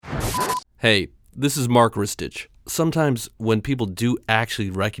Hey, this is Mark Ristich. Sometimes when people do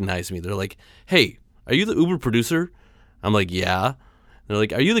actually recognize me, they're like, hey, are you the Uber producer? I'm like, yeah. They're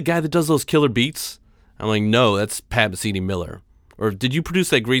like, are you the guy that does those killer beats? I'm like, no, that's Pat Mesiti-Miller. Or did you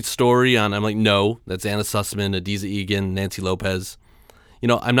produce that great story on, I'm like, no, that's Anna Sussman, Adiza Egan, Nancy Lopez. You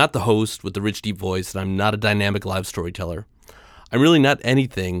know, I'm not the host with the rich, deep voice, and I'm not a dynamic live storyteller. I'm really not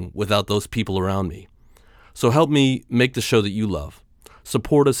anything without those people around me. So help me make the show that you love.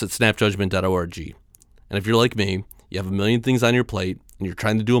 Support us at snapjudgment.org. And if you're like me, you have a million things on your plate, and you're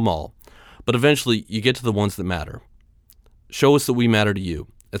trying to do them all. But eventually, you get to the ones that matter. Show us that we matter to you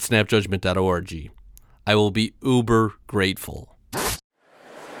at snapjudgment.org. I will be uber grateful.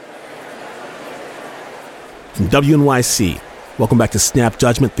 From WNYC, welcome back to Snap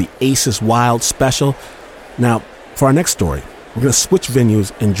Judgment, the Aces Wild special. Now, for our next story, we're going to switch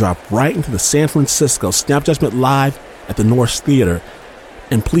venues and drop right into the San Francisco Snap Judgment Live at the Nourse Theater.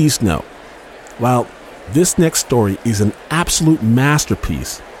 And please note, while this next story is an absolute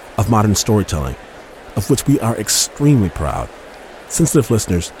masterpiece of modern storytelling, of which we are extremely proud, sensitive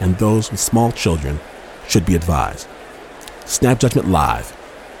listeners and those with small children should be advised. Snap Judgment Live,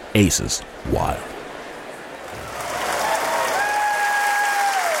 Aces Wild.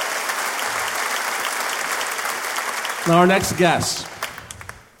 Now, our next guest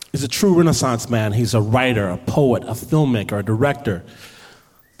is a true Renaissance man. He's a writer, a poet, a filmmaker, a director.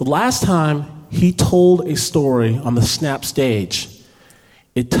 The last time he told a story on the Snap stage,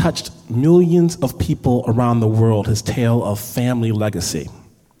 it touched millions of people around the world, his tale of family legacy.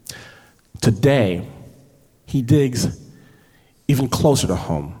 Today, he digs even closer to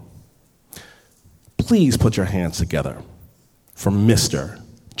home. Please put your hands together for Mr.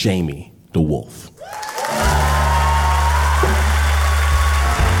 Jamie DeWolf.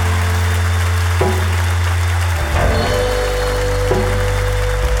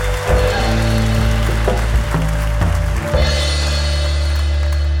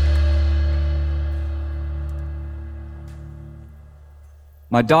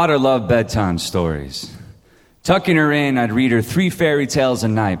 My daughter loved bedtime stories. Tucking her in, I'd read her 3 fairy tales a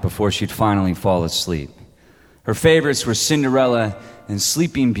night before she'd finally fall asleep. Her favorites were Cinderella and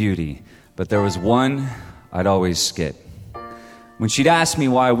Sleeping Beauty, but there was one I'd always skip. When she'd ask me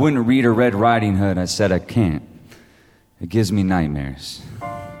why I wouldn't read her Red Riding Hood, I said I can't. It gives me nightmares.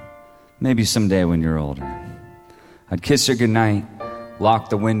 Maybe someday when you're older. I'd kiss her goodnight, lock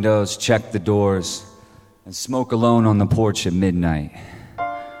the windows, check the doors, and smoke alone on the porch at midnight,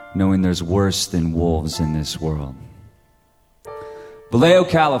 knowing there's worse than wolves in this world. Vallejo,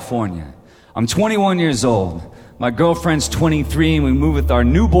 California. I'm 21 years old. My girlfriend's 23, and we moved with our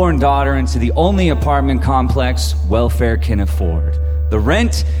newborn daughter into the only apartment complex welfare can afford. The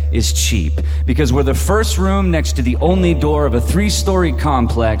rent is cheap because we're the first room next to the only door of a 3-story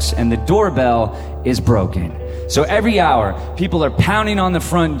complex, and the doorbell is broken. So every hour, people are pounding on the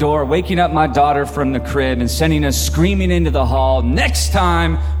front door, waking up my daughter from the crib and sending us screaming into the hall, next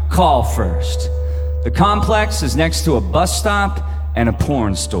time, call first. The complex is next to a bus stop and a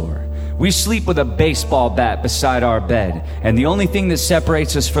porn store. We sleep with a baseball bat beside our bed, and the only thing that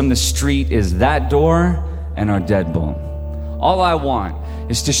separates us from the street is that door and our deadbolt. All I want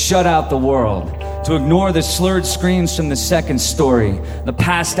is to shut out the world, to ignore the slurred screams from the second story, the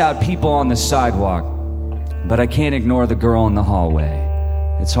passed out people on the sidewalk. But I can't ignore the girl in the hallway.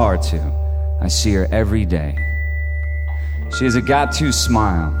 It's hard to. I see her every day. She has a got-to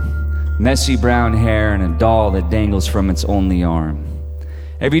smile, messy brown hair, and a doll that dangles from its only arm.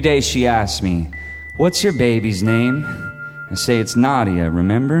 Every day she asks me, "What's your baby's name?" I say, "It's Nadia,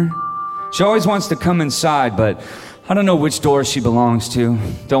 remember?" She always wants to come inside, but I don't know which door she belongs to.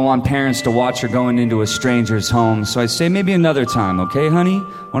 Don't want parents to watch her going into a stranger's home, so I say, maybe another time, okay, honey?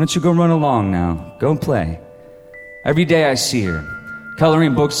 Why don't you go run along now? Go play. Every day I see her,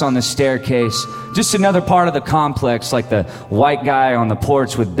 coloring books on the staircase, just another part of the complex, like the white guy on the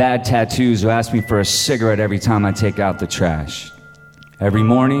porch with bad tattoos who asks me for a cigarette every time I take out the trash. Every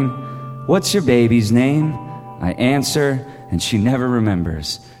morning, "What's your baby's name?" I answer, and she never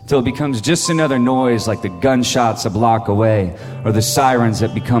remembers, till it becomes just another noise like the gunshots a block away or the sirens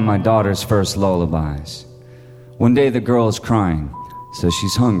that become my daughter's first lullabies. One day the girl is crying, says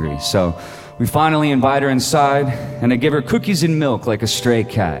she's hungry, so we finally invite her inside, and I give her cookies and milk like a stray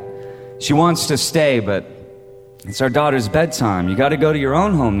cat. She wants to stay, but it's our daughter's bedtime. You gotta go to your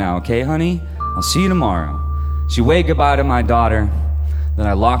own home now, okay, honey? I'll see you tomorrow. She waved goodbye to my daughter, then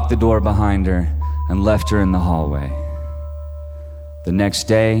I locked the door behind her and left her in the hallway. The next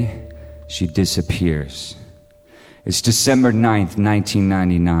day, she disappears. It's December 9th,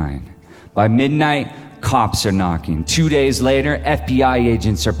 1999. By midnight, cops are knocking. 2 days later, FBI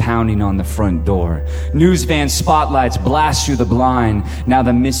agents are pounding on the front door. News van spotlights blast through the blind. Now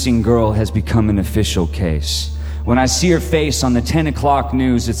the missing girl has become an official case. When I see her face on the 10 o'clock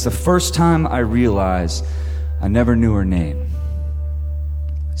news, it's the first time I realize I never knew her name.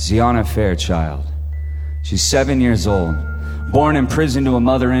 Xiana Fairchild. She's 7 years old, born in prison to a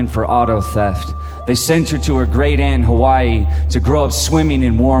mother-in for auto theft. They sent her to her great aunt in Hawaii to grow up swimming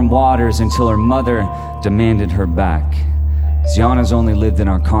in warm waters until her mother demanded her back. Xiana's only lived in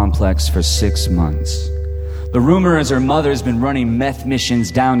our complex for 6 months. The rumor is her mother's been running meth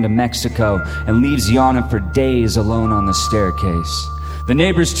missions down to Mexico and leaves Xiana for days alone on the staircase. The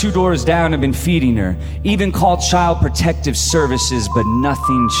neighbors 2 doors down have been feeding her, even called Child Protective Services, but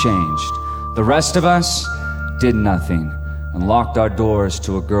nothing changed. The rest of us did nothing and locked our doors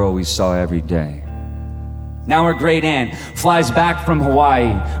to a girl we saw every day. Now her great aunt flies back from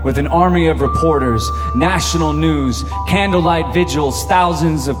Hawaii with an army of reporters, national news, candlelight vigils,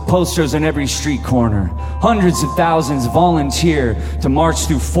 thousands of posters on every street corner. Hundreds of thousands volunteer to march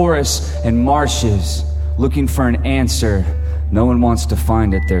through forests and marshes, looking for an answer no one wants to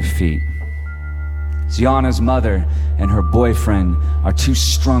find at their feet. Xiana's mother and her boyfriend are too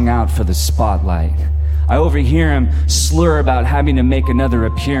strung out for the spotlight. I overhear him slur about having to make another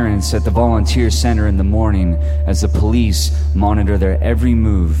appearance at the volunteer center in the morning as the police monitor their every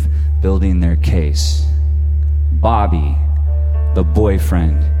move, building their case. Bobby, the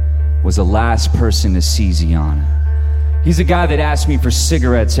boyfriend, was the last person to see Xiana. He's a guy that asks me for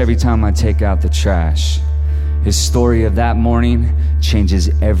cigarettes every time I take out the trash. His story of that morning changes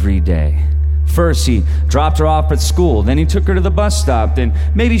every day. First, he dropped her off at school, then he took her to the bus stop, then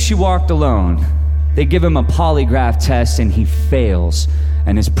maybe she walked alone. They give him a polygraph test and he fails,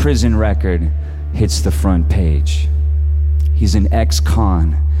 and his prison record hits the front page. He's an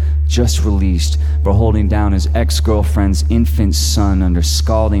ex-con, just released for holding down his ex-girlfriend's infant son under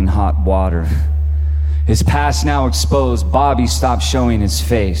scalding hot water. His past now exposed, Bobby stopped showing his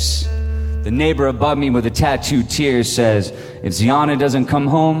face. The neighbor above me with a tattooed tear says, if Xiana doesn't come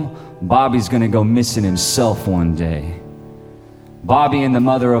home, Bobby's gonna go missing himself one day. Bobby and the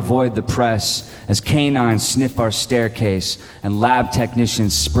mother avoid the press as canines sniff our staircase and lab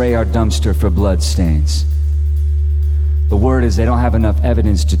technicians spray our dumpster for bloodstains. The word is they don't have enough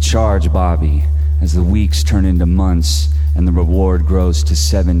evidence to charge Bobby as the weeks turn into months and the reward grows to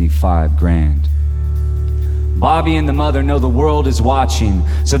 $75,000. Bobby and the mother know the world is watching,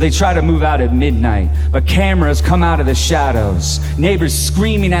 so they try to move out at midnight, but cameras come out of the shadows. Neighbors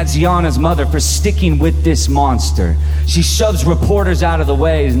screaming at Xiana's mother for sticking with this monster. She shoves reporters out of the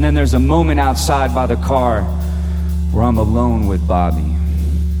way, and then there's a moment outside by the car where I'm alone with Bobby.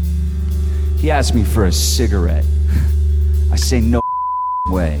 He asks me for a cigarette. I say no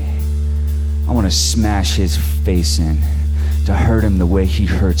way. I want to smash his face in, to hurt him the way he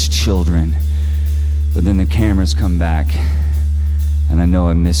hurts children. But then the cameras come back, and I know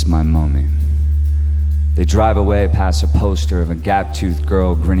I missed my moment. They drive away past a poster of a gap-toothed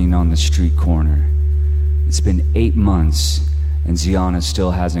girl grinning on the street corner. It's been 8 months, and Xiana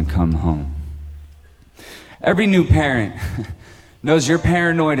still hasn't come home. Every new parent knows you're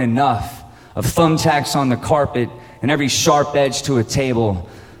paranoid enough of thumbtacks on the carpet and every sharp edge to a table.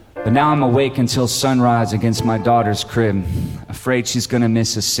 But now I'm awake until sunrise against my daughter's crib, afraid she's gonna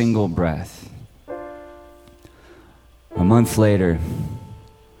miss a single breath. A month later,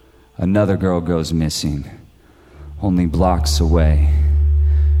 another girl goes missing, only blocks away.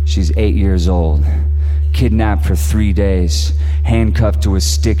 She's 8 years old, kidnapped for 3 days, handcuffed to a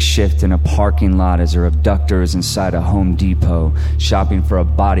stick shift in a parking lot as her abductor is inside a Home Depot, shopping for a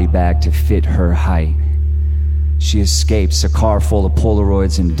body bag to fit her height. She escapes a car full of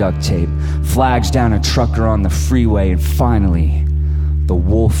Polaroids and duct tape, flags down a trucker on the freeway, and finally, the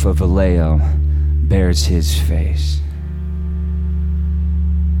wolf of Vallejo bears his face.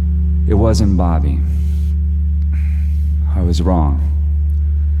 It wasn't Bobby. I was wrong.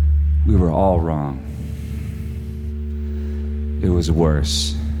 We were all wrong. It was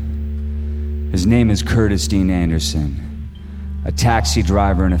worse. His name is Curtis Dean Anderson, a taxi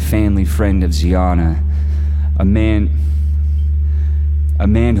driver and a family friend of Xiana, a man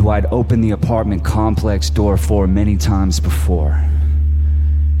who I'd opened the apartment complex door for many times before.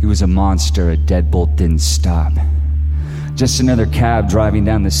 He was a monster a deadbolt didn't stop. Just another cab driving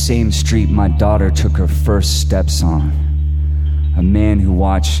down the same street my daughter took her first steps on. A man who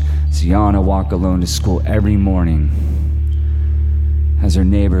watched Xiana walk alone to school every morning as her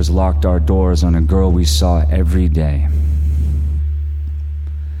neighbors locked our doors on a girl we saw every day.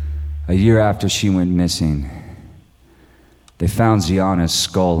 A year after she went missing, they found Xiana's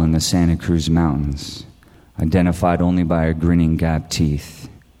skull in the Santa Cruz Mountains. identified only by her grinning gap teeth.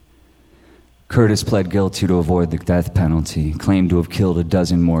 Curtis pled guilty to avoid the death penalty, claimed to have killed a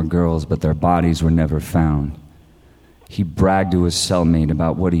dozen more girls, but their bodies were never found. He bragged to his cellmate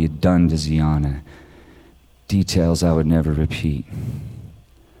about what he had done to Xiana, details I would never repeat.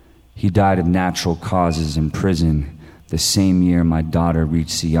 He died of natural causes in prison the same year my daughter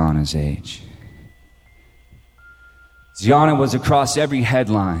reached Xiana's age. Xiana was across every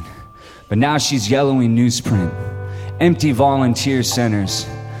headline, but now she's yellowing newsprint, empty volunteer centers,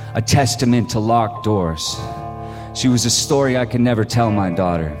 a testament to locked doors. She was a story I could never tell my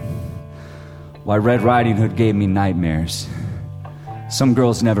daughter. Why Red Riding Hood gave me nightmares. Some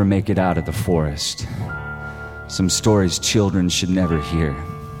girls never make it out of the forest. Some stories children should never hear.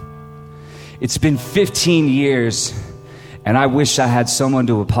 It's been 15 years, and I wish I had someone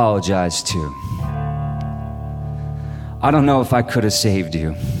to apologize to. I don't know if I could have saved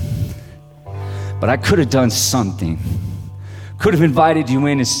you, but I could have done something. Could have invited you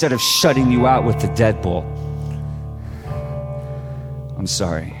in instead of shutting you out with the deadbolt. I'm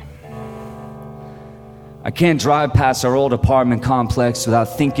sorry. I can't drive past our old apartment complex without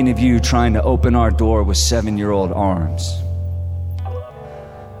thinking of you trying to open our door with 7-year-old arms.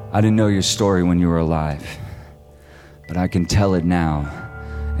 I didn't know your story when you were alive, but I can tell it now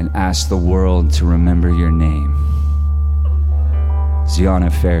and ask the world to remember your name.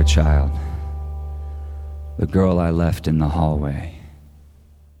 Xiana Fairchild, the girl I left in the hallway.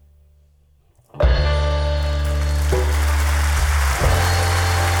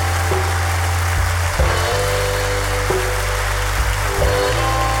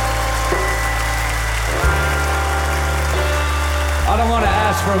 I don't want to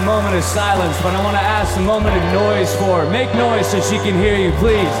ask for a moment of silence, but I want to ask a moment of noise for her. Make noise so she can hear you,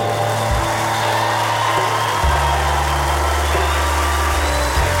 please.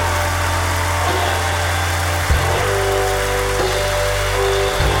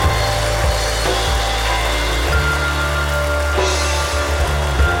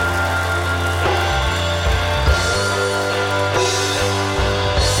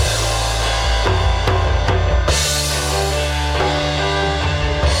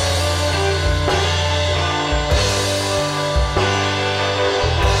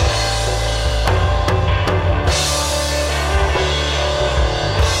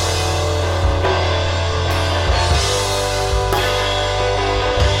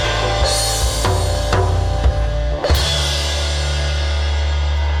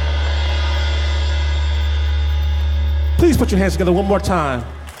 Please put your hands together one more time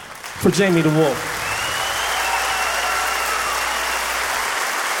for Jamie DeWolf.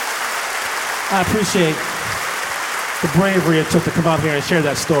 I appreciate the bravery it took to come out here and share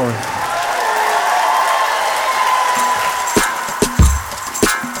that story.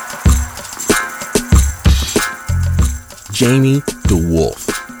 Jamie DeWolf.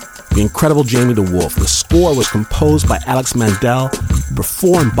 The incredible Jamie DeWolf. The score was composed by Alex Mandel,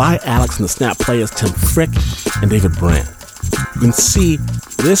 performed by Alex and the Snap Playaz Tim Frick and David Brandt. You can see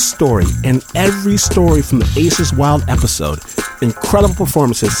this story and every story from the Aces Wild episode. Incredible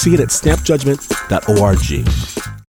performances. See it at snapjudgment.org.